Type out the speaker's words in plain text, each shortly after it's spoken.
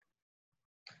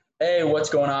Hey, what's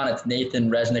going on? It's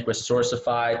Nathan Resnick with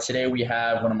Sourcify. Today we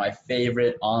have one of my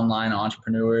favorite online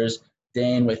entrepreneurs,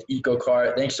 Dane with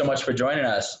EcoCart. Thanks so much for joining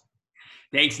us.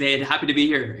 Thanks, Nate. Happy to be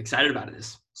here. Excited about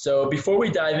this. So before we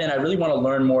dive in, I really want to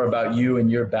learn more about you and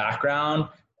your background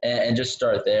and just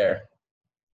start there.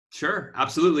 Sure,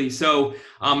 absolutely. So,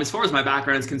 as far as my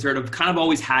background is concerned, I've kind of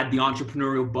always had the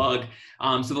entrepreneurial bug.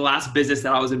 So, the last business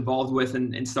that I was involved with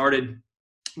and started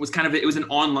was it was an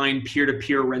online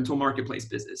peer-to-peer rental marketplace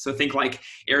business. So think like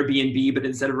Airbnb, but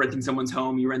instead of renting someone's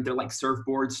home, you rent their like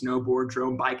surfboard, snowboard,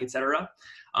 drone, bike, etc.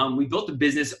 We built the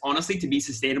business honestly to be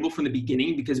sustainable from the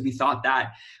beginning because we thought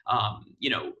that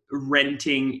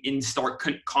renting in stark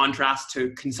contrast to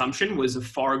consumption was a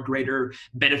far greater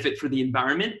benefit for the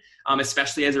environment,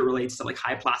 especially as it relates to like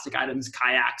high plastic items,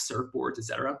 kayaks, surfboards,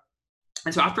 etc.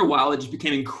 And so after a while, it just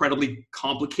became incredibly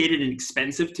complicated and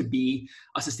expensive to be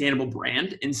a sustainable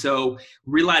brand. And so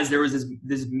realized there was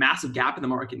this massive gap in the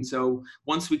market. And so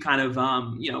once we kind of,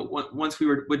 once we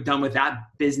were done with that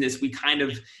business, we kind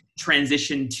of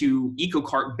transitioned to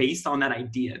EcoCart based on that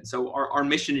idea. And so our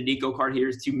mission at EcoCart here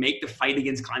is to make the fight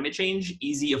against climate change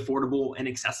easy, affordable, and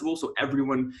accessible so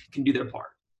everyone can do their part.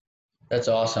 That's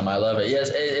awesome. I love it. Yes,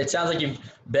 it sounds like you've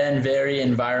been very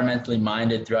environmentally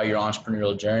minded throughout your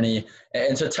entrepreneurial journey.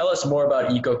 And so tell us more about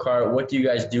EcoCart. What do you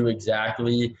guys do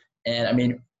exactly? And I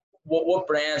mean, what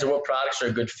brands or what products are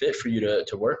a good fit for you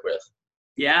to work with?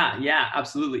 Yeah,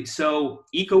 absolutely. So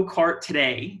EcoCart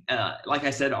today, like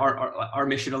I said, our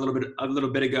mission a little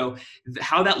bit ago,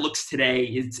 how that looks today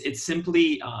is it's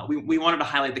simply we wanted to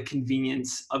highlight the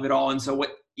convenience of it all. And so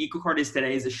what EcoCart is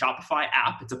today is a Shopify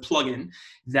app. It's a plugin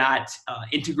that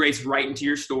integrates right into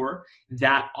your store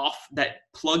that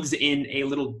plugs in a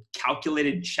little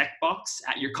calculated checkbox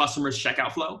at your customer's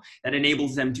checkout flow that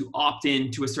enables them to opt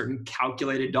in to a certain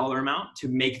calculated dollar amount to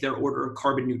make their order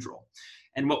carbon neutral.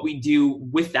 And what we do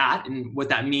with that and what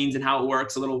that means and how it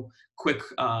works, a little quick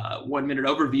 1 minute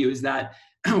overview is that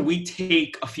we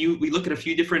look at a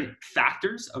few different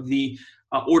factors of the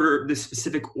the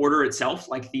specific order itself,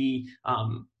 like the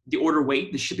order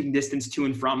weight, the shipping distance to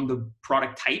and from the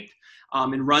product type,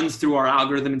 and runs through our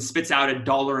algorithm and spits out a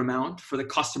dollar amount for the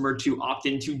customer to opt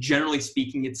into. Generally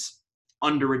speaking, it's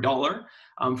under a dollar.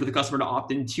 For the customer to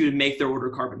opt into to make their order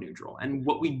carbon neutral. And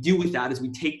what we do with that is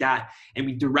we take that and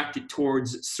we direct it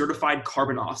towards certified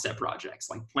carbon offset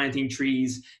projects like planting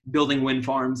trees, building wind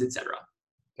farms, etc.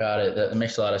 Got it. That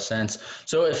makes a lot of sense.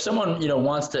 So if someone,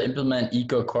 wants to implement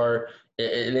EcoCart,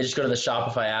 they just go to the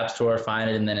Shopify app store, find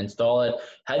it, and then install it.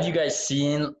 Have you guys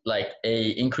seen like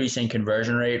a increase in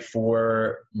conversion rate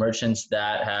for merchants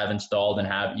that have installed and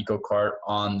have EcoCart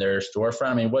on their storefront?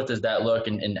 I mean, what does that look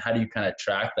and how do you kind of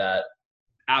track that?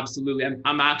 Absolutely.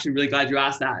 I'm actually really glad you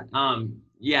asked that.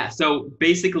 So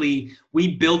basically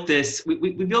we built this,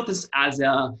 we built this as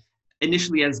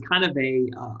initially as kind of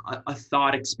a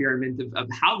thought experiment of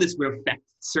how this would affect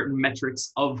certain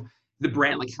metrics of the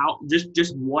brand, like how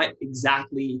just what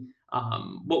exactly,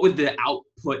 what would the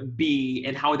output be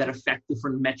and how would that affect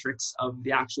different metrics of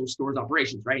the actual store's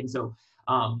operations, right? And so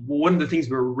one of the things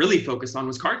we were really focused on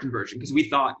was cart conversion because we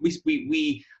thought,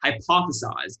 we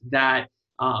hypothesized that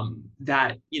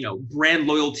brand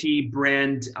loyalty,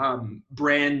 brand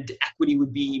equity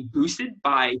would be boosted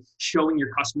by showing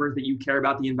your customers that you care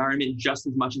about the environment just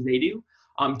as much as they do.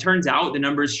 Turns out the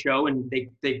numbers show, and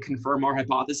they confirm our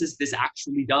hypothesis, this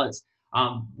actually does.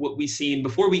 What we've seen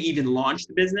before we even launched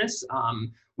the business,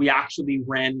 we actually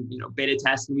ran beta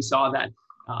tests, and we saw that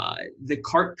the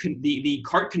cart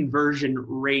conversion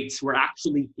rates were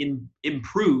actually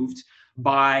improved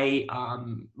by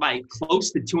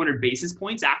close to 200 basis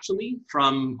points actually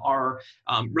from our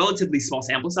relatively small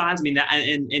sample size. I mean,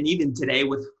 and even today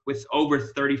with over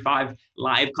 35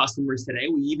 live customers today,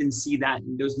 we even see that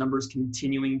those numbers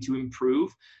continuing to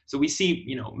improve. So we see,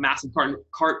 massive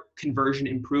cart conversion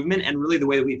improvement. And really the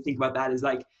way that we think about that is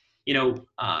like,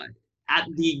 at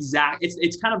the exact,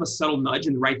 it's kind of a subtle nudge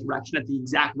in the right direction at the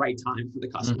exact right time for the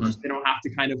customers. Mm-hmm. They don't have to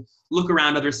kind of look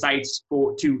around other sites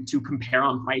to compare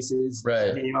on prices.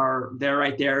 Right. They're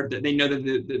right there. They know that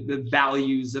the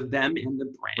values of them and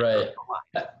the brand.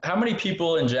 Right. How many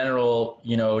people in general,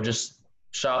 just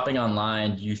shopping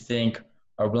online, do you think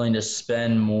are willing to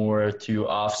spend more to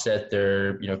offset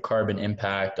their, carbon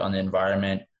impact on the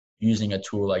environment using a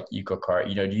tool like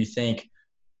EcoCart? Do you think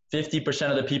 50%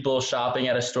 of the people shopping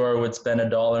at a store would spend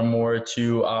 $1 more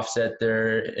to offset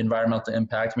their environmental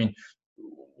impact? I mean,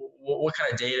 what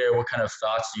kind of data, what kind of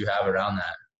thoughts do you have around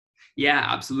that? Yeah,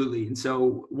 absolutely. And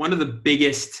so one of the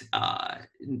biggest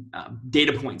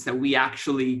data points that we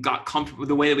actually got comfortable,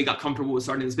 the way that we got comfortable with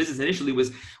starting this business initially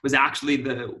was actually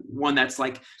the one that's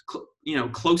like,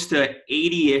 close to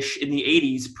 80-ish in the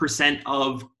 80s%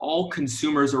 of all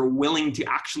consumers are willing to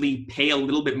actually pay a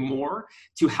little bit more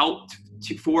to help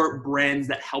for brands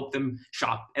that help them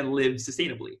shop and live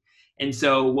sustainably. And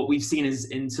so what we've seen is,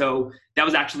 and so that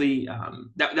was actually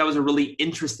that was a really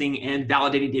interesting and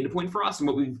validating data point for us. And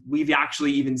what we've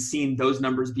actually even seen those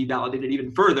numbers be validated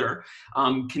even further,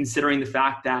 considering the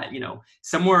fact that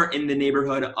somewhere in the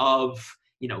neighborhood of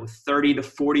 30 to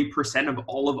 40% of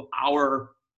all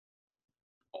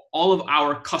of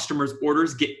our customers'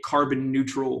 orders get carbon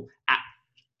neutral at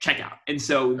checkout. And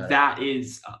so that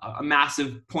is a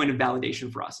massive point of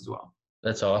validation for us as well.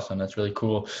 That's awesome. That's really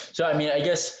cool. So I mean, I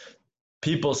guess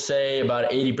people say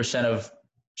about 80% of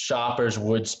shoppers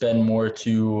would spend more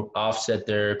to offset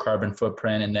their carbon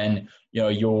footprint. And then,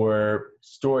 your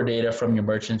store data from your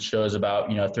merchants shows about,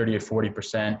 30 or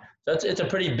 40%. So it's a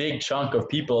pretty big chunk of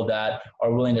people that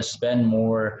are willing to spend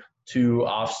more to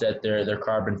offset their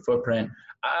carbon footprint.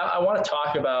 I want to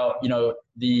talk about,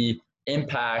 the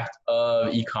impact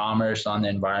of e-commerce on the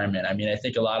environment. I mean, I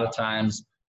think a lot of times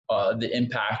the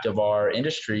impact of our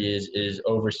industry is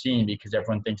overseen because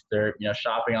everyone thinks they're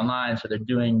shopping online, so they're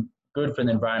doing good for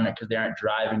the environment because they aren't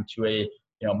driving to a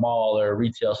mall or a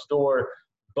retail store.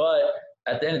 But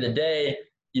at the end of the day,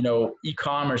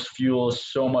 e-commerce fuels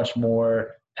so much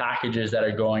more packages that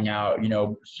are going out.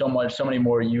 So many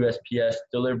more USPS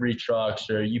delivery trucks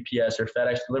or UPS or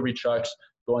FedEx delivery trucks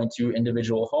going to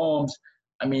individual homes.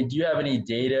 I mean, do you have any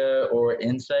data or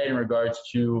insight in regards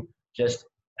to just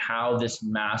how this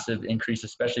massive increase,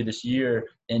 especially this year,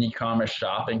 in e-commerce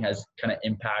shopping has kind of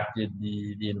impacted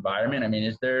the environment? I mean,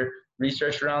 is there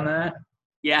research around that?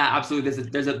 Yeah, absolutely.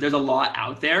 There's a lot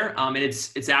out there, and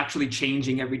it's actually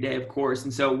changing every day, of course.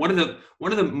 And so one of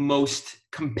the most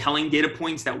compelling data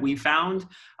points that we found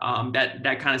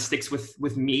that kind of sticks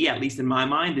with me, at least in my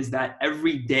mind, is that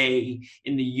every day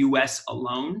in the U.S.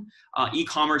 alone,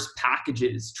 e-commerce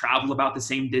packages travel about the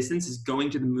same distance as going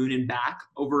to the moon and back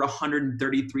over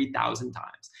 133,000 times.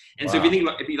 And Wow. so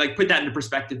if you put that into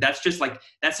perspective, that's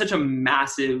such a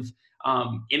massive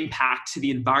impact to the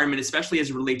environment, especially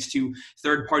as it relates to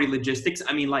third-party logistics.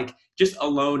 I mean, just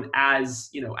alone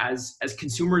as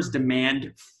consumers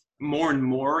demand more and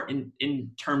more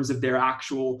in terms of their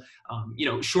actual,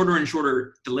 shorter and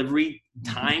shorter delivery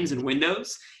times and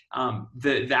windows,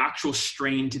 the actual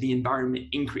strain to the environment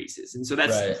increases. And so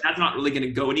that's not really going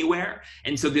to go anywhere.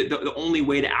 And so the only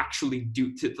way to actually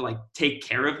take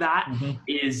care of that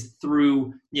is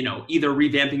through, either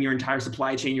revamping your entire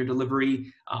supply chain, your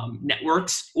delivery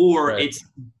networks, or it's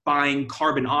buying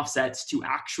carbon offsets to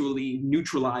actually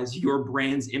neutralize your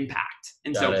brand's impact.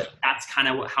 And so that's kind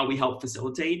of how we help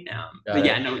facilitate. But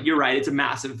yeah, no, you're right. It's a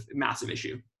massive, massive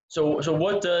issue. So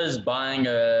what does buying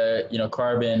a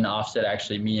carbon offset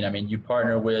actually mean? I mean, you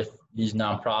partner with these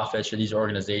nonprofits or these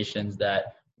organizations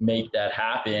that make that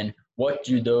happen. What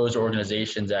do those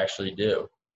organizations actually do?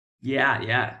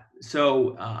 Yeah.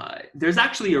 So there's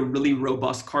actually a really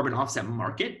robust carbon offset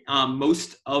market.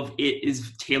 Most of it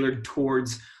is tailored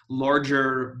towards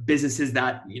larger businesses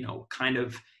that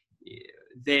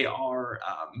they are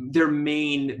their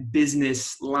main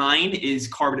business line is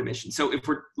carbon emissions. So if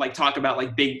we're talk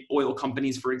about big oil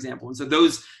companies, for example, and so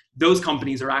those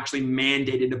companies are actually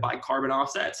mandated to buy carbon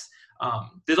offsets.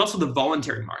 There's also the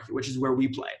voluntary market, which is where we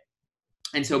play.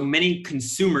 And so many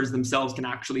consumers themselves can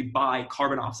actually buy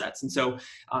carbon offsets. And so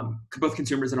both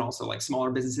consumers and also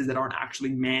smaller businesses that aren't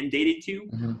actually mandated to.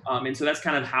 And so that's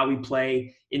kind of how we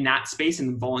play in that space,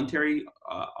 in the voluntary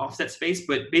offset space.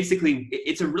 But basically,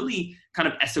 it's a really kind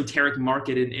of esoteric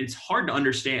market and it's hard to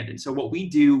understand. And so what we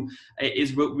do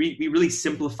is we really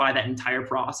simplify that entire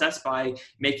process by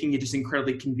making it just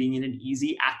incredibly convenient and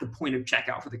easy at the point of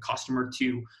checkout for the customer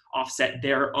to offset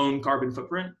their own carbon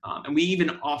footprint. And we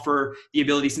even offer the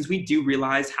ability, since we do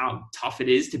realize how tough it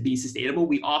is to be sustainable,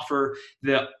 we offer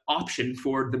the option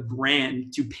for the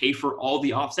brand to pay for all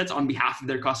the offsets on behalf of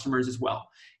their customers as well.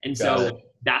 And so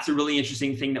that's a really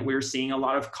interesting thing that we're seeing a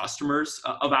lot of customers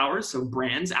of ours, so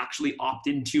brands, actually opt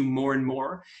into more and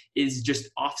more, is just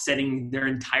offsetting their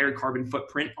entire carbon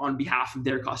footprint on behalf of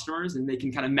their customers. And they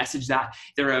can kind of message that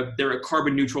they're a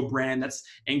carbon neutral brand. That's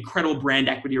incredible brand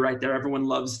equity right there. Everyone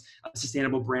loves a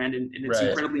sustainable brand, and it's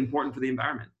incredibly important for the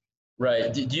environment.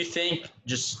 Right. Do you think,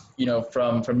 just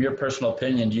from your personal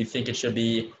opinion, do you think it should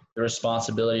be the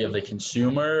responsibility of the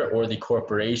consumer or the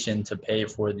corporation to pay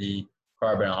for the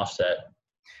carbon offset?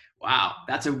 Wow,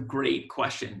 that's a great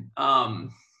question.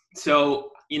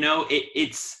 So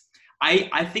it's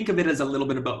I think of it as a little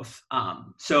bit of both.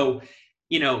 So,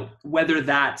 whether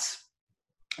that's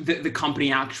the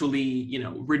company actually,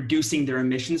 reducing their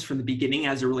emissions from the beginning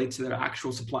as it relates to their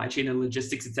actual supply chain and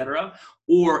logistics, et cetera,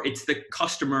 or it's the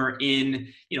customer in,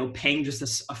 paying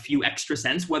just a few extra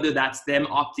cents, whether that's them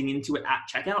opting into it at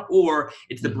checkout, or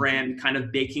it's the brand kind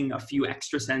of baking a few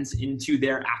extra cents into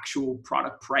their actual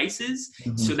product prices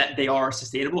so that they are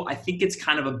sustainable. I think it's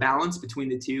kind of a balance between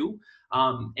the two.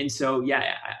 And so,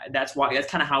 that's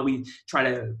kind of how we try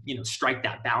to, strike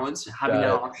that balance, having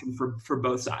that option for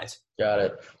both sides. Got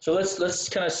it. So let's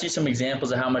kind of see some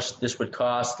examples of how much this would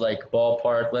cost, like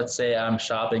ballpark. Let's say I'm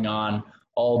shopping on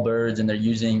Allbirds and they're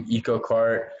using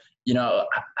EcoCart.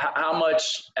 How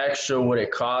much extra would it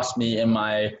cost me in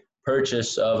my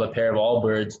purchase of a pair of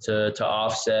Allbirds to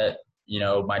offset,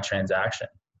 my transaction?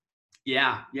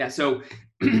 Yeah. So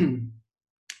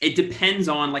it depends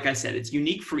on, like I said, it's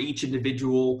unique for each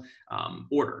individual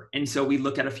order. And so we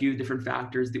look at a few different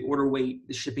factors: the order weight,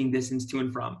 the shipping distance to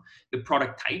and from, the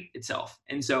product type itself.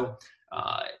 And so,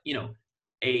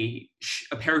 a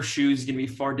pair of shoes is going to be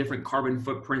far different carbon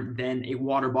footprint than a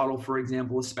water bottle, for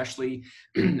example, especially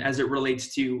as it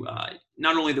relates to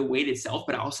not only the weight itself,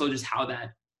 but also just how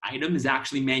that item is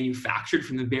actually manufactured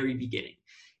from the very beginning.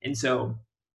 And so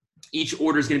each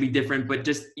order is going to be different, but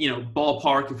just,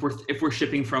 ballpark, if we're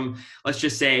shipping from, let's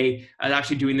just say, I was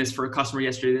actually doing this for a customer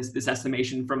yesterday, this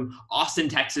estimation from Austin,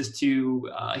 Texas to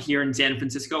here in San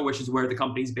Francisco, which is where the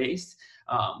company's based.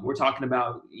 We're talking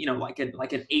about, like an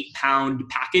 8-pound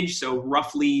package. So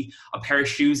roughly a pair of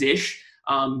shoes ish.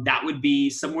 That would be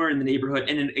somewhere in the neighborhood.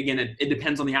 And again, it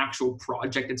depends on the actual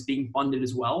project that's being funded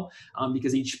as well,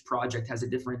 because each project has a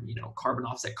different, carbon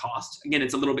offset cost. Again,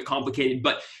 it's a little bit complicated,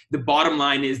 but the bottom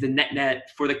line is the net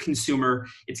for the consumer,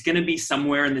 it's going to be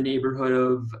somewhere in the neighborhood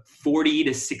of 40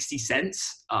 to 60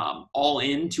 cents, all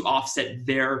in, to offset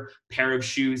their pair of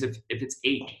shoes if it's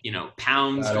 8,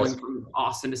 pounds going from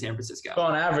Austin to San Francisco. So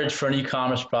on average for an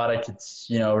e-commerce product, it's,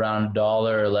 around $1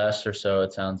 or less or so,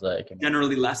 it sounds like.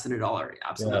 Generally less than $1.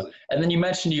 Absolutely. Yeah. And then you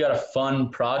mentioned you got to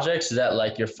fund projects. Is that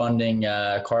like you're funding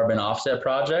carbon offset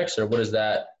projects, or what does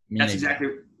that mean?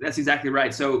 That's exactly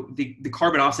right. So the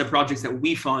carbon offset projects that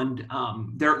we fund,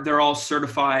 they're all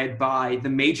certified by the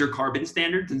major carbon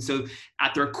standards. And so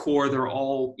at their core, they're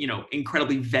all,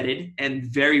 incredibly vetted and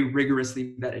very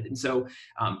rigorously vetted. And so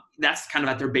that's kind of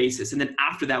at their basis. And then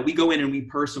after that, we go in and we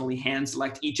personally hand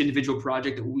select each individual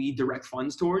project that we direct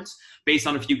funds towards based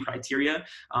on a few criteria.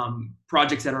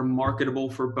 Projects that are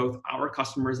marketable for both our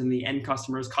customers and the end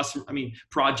customers.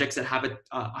 Projects that have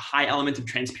a high element of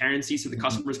transparency, so the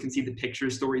customers can see the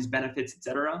pictures, stories, benefits, et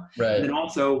cetera. Right. And then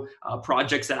also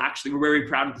projects that actually, we're very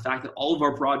proud of the fact that all of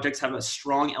our projects have a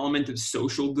strong element of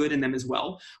social good in them as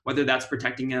well, whether that's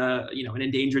protecting an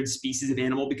endangered species of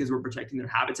animal because we're protecting their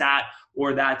habitat,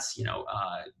 or that's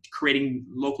creating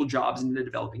local jobs in the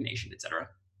developing nation, et cetera.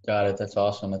 Got it. That's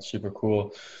awesome. That's super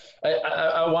cool.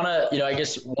 I want to, I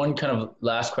guess one kind of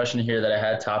last question here that I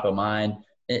had top of mind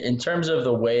in terms of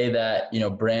the way that,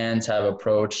 brands have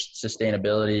approached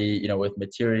sustainability, with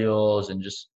materials and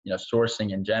just,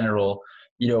 sourcing in general,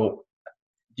 do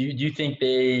you think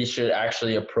they should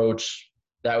actually approach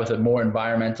that with a more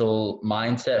environmental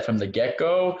mindset from the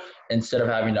get-go instead of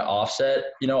having to offset,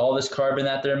 all this carbon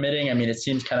that they're emitting? I mean, it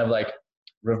seems kind of like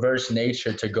reverse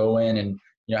nature to go in and,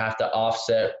 have to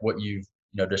offset what you've,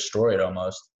 destroyed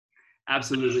almost.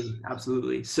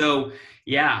 Absolutely. So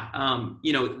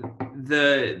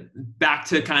the back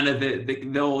to kind of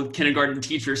the old kindergarten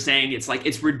teacher saying it's like,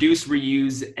 it's reduce,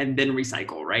 reuse, and then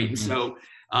recycle, right? Mm-hmm. So,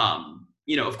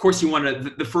 of course you want to,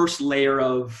 the first layer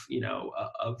of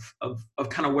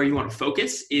kind of where you want to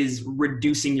focus is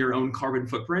reducing your own carbon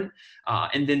footprint.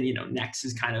 And then, next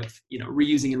is kind of,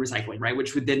 reusing and recycling, right?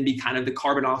 Which would then be kind of the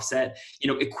carbon offset,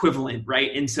 equivalent,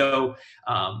 right? And so,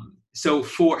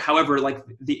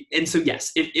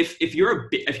 yes, if you're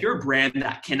a brand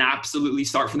that can absolutely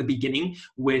start from the beginning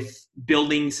with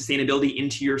building sustainability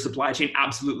into your supply chain,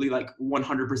 absolutely, like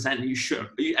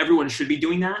 100%, everyone should be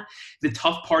doing that. The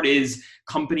tough part is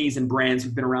companies and brands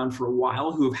who've been around for a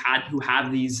while, who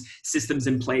have these systems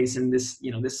in place and this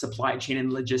supply chain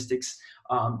and logistics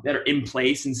that are in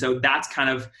place. And so that's kind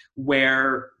of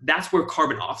where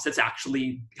carbon offsets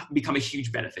actually become a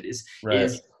huge benefit is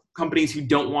companies who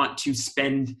don't want to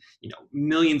spend,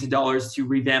 millions of dollars to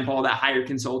revamp all that, hire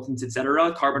consultants, et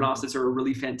cetera. Carbon offsets are a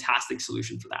really fantastic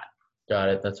solution for that. Got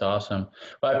it. That's awesome.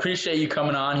 Well, I appreciate you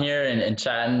coming on here and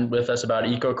chatting with us about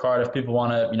EcoCart. If people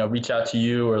want to, reach out to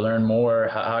you or learn more,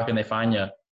 how can they find you?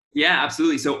 Yeah,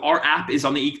 absolutely. So our app is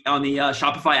on the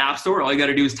Shopify App Store. All you got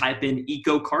to do is type in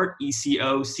EcoCart,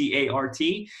 ECOCART.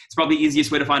 It's probably the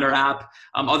easiest way to find our app.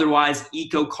 Otherwise,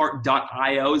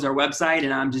 ecocart.io is our website,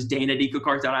 and I'm just Dane at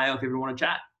ecocart.io if you ever want to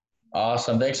chat.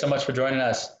 Awesome. Thanks so much for joining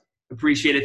us. Appreciate it.